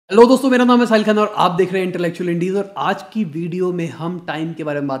Hello दोस्तों, मेरा नाम है साहिल खान और आप देख रहे हैं इंटेलेक्चुअल इंडीज। और आज की वीडियो में हम टाइम के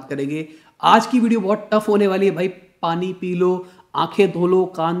बारे में बात करेंगे। आज की वीडियो बहुत टफ होने वाली है भाई। पानी पी लो, आंखें धो लो,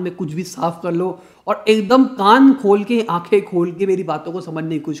 कान में कुछ भी साफ कर लो और एकदम कान खोल के आंखें खोल के मेरी बातों को समझने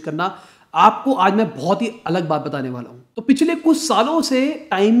की कोशिश करना। आपको आज मैं बहुत ही अलग बात बताने वाला हूं। तो पिछले कुछ सालों से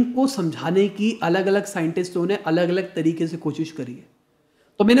टाइम को समझाने की अलग अलग साइंटिस्टों ने अलग अलग तरीके से कोशिश करी है।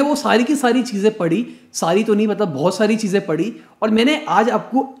 तो मैंने वो सारी की सारी चीज़ें पढ़ी, सारी तो नहीं मतलब बहुत सारी चीज़ें पढ़ी, और मैंने आज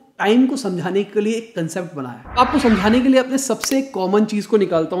आपको टाइम को समझाने के लिए एक कंसेप्ट बनाया। आपको समझाने के लिए अपने सबसे कॉमन चीज़ को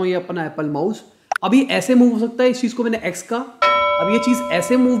निकालता हूँ, ये अपना एप्पल माउस। अब ये ऐसे मूव हो सकता है, इस चीज़ को मैंने एक्स कहा। अब ये चीज़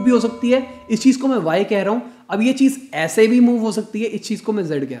ऐसे मूव भी हो सकती है, इस चीज़ को मैं वाई कह रहा हूँ। अब ये चीज़ ऐसे भी मूव हो सकती है, इस चीज़ को मैं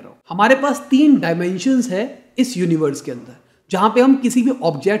जेड कह रहा हूँ। हमारे पास 3 डायमेंशंस है इस यूनिवर्स के अंदर, जहाँ पे हम किसी भी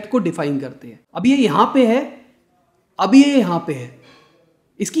ऑब्जेक्ट को डिफाइन करते हैं। अब ये यहाँ पे है, अब ये यहाँ पे है।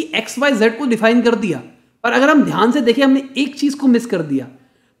 इसकी एक्स वाई जेड को डिफाइन कर दिया, पर अगर हम ध्यान से देखें हमने एक चीज को मिस कर दिया।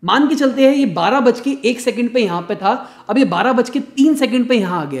 मान के चलते हैं ये 12:01 पे यहां पे था, अब ये 12:03 पे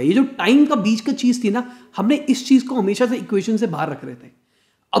यहां आ गया। ये जो टाइम का बीच का चीज थी ना, हमने इस चीज को हमेशा से इक्वेशन से बाहर रख रहे थे।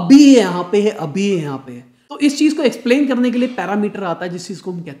 अभी ये यहां पे है, अभी ये यहां पे है। तो इस चीज को एक्सप्लेन करने के लिए पैरामीटर आता है, जिस चीज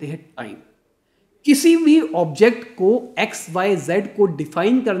को हम कहते हैं टाइम। किसी भी ऑब्जेक्ट को एक्स वाई जेड को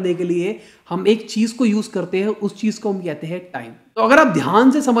डिफाइन करने के लिए हम एक चीज को यूज करते हैं, उस चीज को हम कहते हैं टाइम। तो अगर आप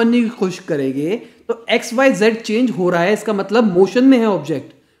ध्यान से समझने की कोशिश करेंगे तो एक्स वाई जेड चेंज हो रहा है, इसका मतलब मोशन में है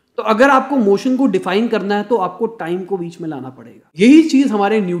ऑब्जेक्ट। तो अगर आपको मोशन को डिफाइन करना है तो आपको टाइम को बीच में लाना पड़ेगा। यही चीज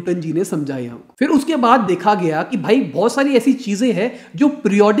हमारे न्यूटन जी ने समझाई हमको। फिर उसके बाद देखा गया कि भाई बहुत सारी ऐसी चीजें हैं जो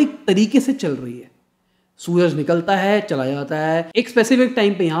पीरियोडिक तरीके से चल रही है। सूरज निकलता है, चला जाता है, एक स्पेसिफिक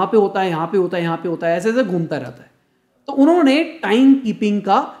टाइम पे यहाँ पे होता है, यहाँ पे होता है, यहाँ पे होता है, ऐसे ऐसे घूमता रहता है। तो उन्होंने टाइम कीपिंग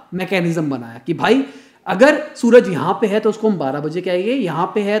का मैकेनिज्म बनाया कि भाई अगर सूरज यहाँ पे है तो उसको हम 12 बजे कहेंगे,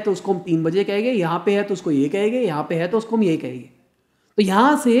 यहाँ पे है तो उसको हम 3 बजे कहेंगे, यहाँ पे है तो उसको ये कहेंगे, यहाँ पे है तो उसको हम ये कहेंगे। तो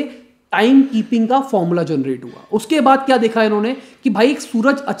यहाँ से टाइम कीपिंग का फॉर्मूला जनरेट हुआ। उसके बाद क्या देखा इन्होंने कि भाई एक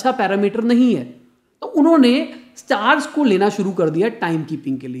सूरज अच्छा पैरामीटर नहीं है, तो उन्होंने स्टार्स को लेना शुरू कर दिया टाइम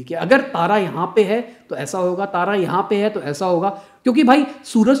कीपिंग के लिए कि अगर तारा यहाँ पे है तो ऐसा होगा, तारा यहाँ पे है तो ऐसा होगा। क्योंकि भाई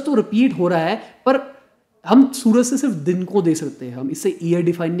सूरज तो रिपीट हो रहा है, पर हम सूरज से सिर्फ दिन को दे सकते हैं, हम इससे ईयर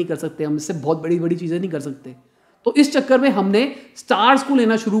डिफाइन नहीं कर सकते, हम इससे बहुत बड़ी बड़ी चीज़ें नहीं कर सकते। तो इस चक्कर में हमने स्टार्स को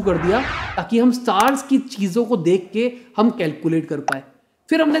लेना शुरू कर दिया ताकि हम स्टार्स की चीज़ों को देख के हम कैलकुलेट कर पाए।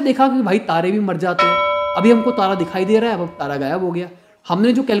 फिर हमने देखा कि भाई तारे भी मर जाते हैं। अभी हमको तारा दिखाई दे रहा है, अब तारा गायब हो गया।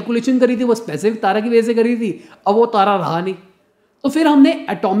 हमने जो कैलकुलेशन करी थी वो स्पेसिफिक तारा की वजह से करी थी, अब वो तारा रहा नहीं। तो फिर हमने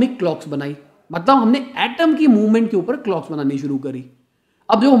एटॉमिक क्लॉक्स बनाई, मतलब हमने एटम की मूवमेंट के ऊपर क्लॉक्स बनानी शुरू करी।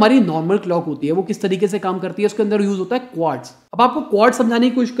 अब जो हमारी नॉर्मल क्लॉक होती है वो किस तरीके से काम करती है, उसके अंदर यूज होता है क्वार्ट्स। अब आपको क्वार्ट्स समझाने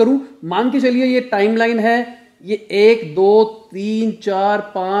की कोशिश करूं, मान के चलिए ये टाइमलाइन है, ये 1 2 3 4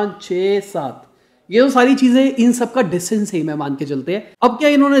 5 6 7, ये तो सारी चीजें, इन सब का डिस्टेंस है मैं मान के चलते हैं। अब क्या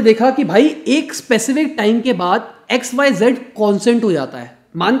इन्होंने देखा कि भाई एक स्पेसिफिक टाइम के बाद एक्स वाई जेड कांस्टेंट हो जाता है।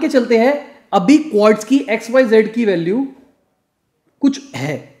 मान के चलते हैं अभी क्वार्ट्स की एक्स वाई जेड की वैल्यू कुछ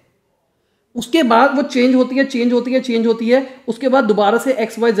है, उसके बाद वो चेंज होती है, चेंज होती है, चेंज होती है, उसके बाद दोबारा से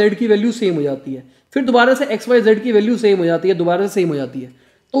एक्स वाई जेड की वैल्यू सेम हो जाती है, फिर दोबारा से एक्स वाई जेड की वैल्यू सेम हो जाती है, दोबारा से सेम हो जाती है।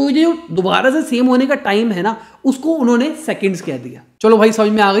 तो ये जो दोबारा से सेम होने का टाइम है ना, उसको उन्होंने सेकंड्स कह दिया। चलो भाई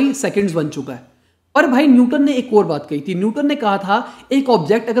समझ में आ गई, सेकंड्स बन चुका है। पर भाई न्यूटन ने एक और बात कही थी। न्यूटन ने कहा था एक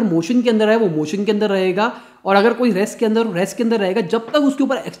ऑब्जेक्ट अगर मोशन के अंदर है वो मोशन के अंदर रहेगा, और अगर कोई रेस्ट के अंदर रहेगा, जब तक उसके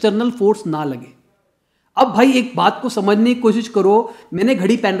ऊपर एक्सटर्नल फोर्स ना लगे। अब भाई एक बात को समझने की कोशिश करो, मैंने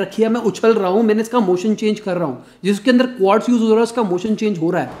घड़ी पहन रखी है, मैं उछल रहा हूं, मैंने इसका मोशन चेंज कर रहा हूं, जिसके अंदर क्वार्ट्स यूज हो रहा है उसका मोशन चेंज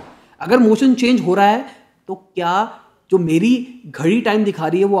हो रहा है। अगर मोशन चेंज हो रहा है तो क्या जो मेरी घड़ी टाइम दिखा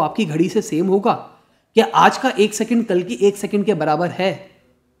रही है वो आपकी घड़ी से सेम होगा? क्या आज का 1 सेकंड कल की 1 सेकंड के बराबर है?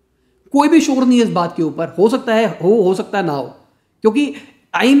 कोई भी शोर नहीं है इस बात के ऊपर। हो सकता है हो सकता है ना हो, क्योंकि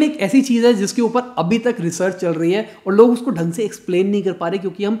टाइम एक ऐसी चीज है जिसके ऊपर अभी तक रिसर्च चल रही है और लोग उसको ढंग से एक्सप्लेन नहीं कर पा रहे,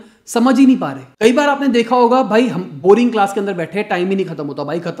 क्योंकि हम समझ ही नहीं पा रहे। कई बार आपने देखा होगा भाई, हम बोरिंग क्लास के अंदर बैठे, टाइम ही नहीं खत्म होता,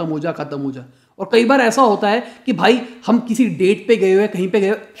 भाई खत्म हो जा खत्म हो जा। और कई बार ऐसा होता है कि भाई हम किसी डेट पे गए हुए, कहीं पे गए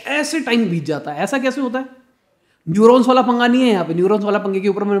हुए, ऐसे टाइम बीत जाता है। ऐसा कैसे होता है? न्यूरॉन्स वाला पंगा नहीं है यहाँ पे। न्यूरॉन्स वाला पंगे के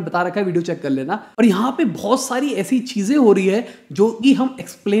ऊपर मैंने बता रखा है, वीडियो चेक कर लेना। और यहाँ पे बहुत सारी ऐसी चीजें हो रही है जो कि हम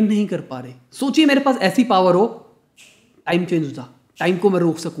एक्सप्लेन नहीं कर पा रहे। सोचिए मेरे पास ऐसी पावर हो, टाइम चेंज हो जा, टाइम को मैं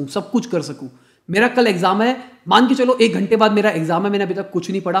रोक सकूं, सब कुछ कर सकूं। मेरा कल एग्जाम है, मान के चलो 1 घंटे बाद मेरा एग्जाम है, मैंने अभी तक कुछ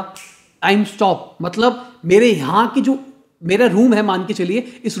नहीं पढ़ा, टाइम स्टॉप। मतलब मेरे यहाँ की जो मेरा रूम है, मान के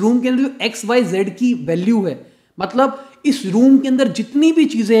चलिए इस रूम के अंदर जो एक्स वाई जेड की वैल्यू है, मतलब इस रूम के अंदर जितनी भी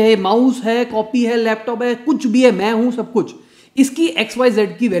चीजें हैं, माउस है, कॉपी है, लैपटॉप है, कुछ भी है, मैं हूं, सब कुछ, इसकी एक्स वाई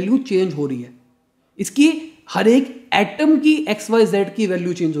जेड की वैल्यू चेंज हो रही है। इसकी हर एक एटम की एक्स वाई जेड की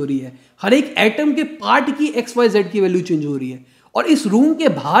वैल्यू चेंज हो रही है, हर एक एटम के पार्ट की एक्स वाई जेड की वैल्यू चेंज हो रही है। और इस रूम के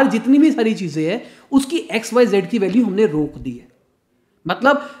बाहर जितनी भी सारी चीजें हैं उसकी XYZ की वैल्यू हमने रोक दी है।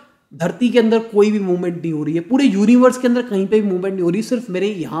 मतलब धरती के अंदर कोई भी मूवमेंट नहीं हो रही है, पूरे यूनिवर्स के अंदर कहीं पे भी मूवमेंट नहीं हो रही, सिर्फ मेरे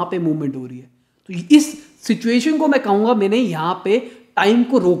यहां पे मूवमेंट हो रही है। तो इस सिचुएशन को मैं कहूंगा मैंने यहां पे टाइम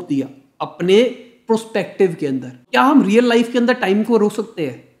को रोक दिया अपने प्रोस्पेक्टिव के अंदर। क्या हम रियल लाइफ के अंदर टाइम को रोक सकते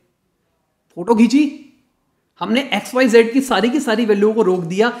हैं? फोटो खींची, हमने XYZ की सारी वैल्यू को रोक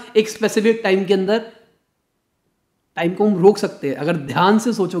दिया, एक स्पेसिफिक टाइम के अंदर टाइम को हम रोक सकते हैं अगर ध्यान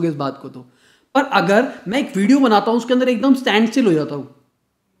से सोचोगे इस बात को तो। पर अगर मैं एक वीडियो बनाता हूं उसके अंदर एकदम स्टैंड स्टिल हो जाता हूं,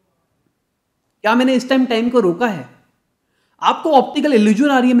 क्या मैंने इस टाइम टाइम को रोका है? आपको ऑप्टिकल इल्यूजन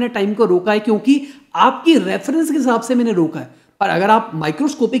आ रही है मैंने टाइम को रोका है क्योंकि आपकी रेफरेंस के हिसाब से मैंने रोका है। पर अगर आप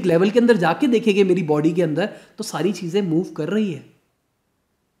माइक्रोस्कोपिक लेवल के अंदर जाके देखेंगे मेरी बॉडी के अंदर तो सारी चीजें मूव कर रही है।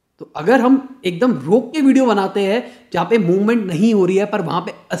 तो अगर हम एकदम रोक के वीडियो बनाते हैं जहां पे मूवमेंट नहीं हो रही है पर वहां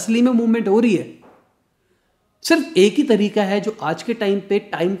पे असली में मूवमेंट हो रही है, सिर्फ एक ही तरीका है जो आज के टाइम पे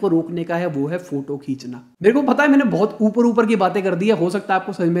टाइम को रोकने का है, वो है फोटो खींचना। मेरे को पता है मैंने बहुत ऊपर की बातें कर दी है, हो सकता है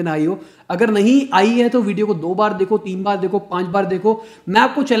आपको समझ में ना आई हो। अगर नहीं आई है तो वीडियो को 2 बार देखो, 3 बार देखो, 5 बार देखो। मैं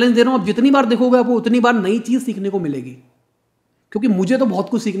आपको चैलेंज दे रहा हूं, आप जितनी बार देखोगे आपको उतनी बार नई चीज सीखने को मिलेगी, क्योंकि मुझे तो बहुत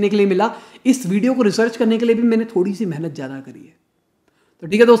कुछ सीखने के लिए मिला। इस वीडियो को रिसर्च करने के लिए भी मैंने थोड़ी सी मेहनत ज्यादा करी है। तो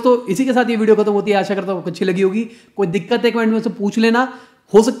ठीक है दोस्तों, इसी के साथ ये वीडियो खत्म होती है। आशा करता हूं आपको अच्छी लगी होगी। कोई दिक्कत है कमेंट में से पूछ लेना,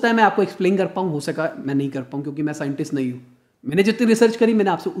 हो सकता है मैं आपको एक्सप्लेन कर पाऊं, हो सका मैं नहीं कर पाऊं क्योंकि मैं साइंटिस्ट नहीं हूं। मैंने जितनी रिसर्च करी मैंने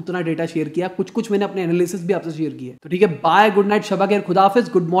आपसे उतना डेटा शेयर किया, कुछ मैंने अपने एनालिसिस भी आपसे शेयर किया। तो ठीक है, बाय, गुड नाइट, शबा खैर, खुदा हाफिज,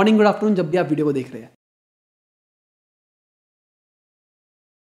 गुड मॉर्निंग, गुड आफ्टरनून, जब भी आप वीडियो को देख रहे हैं।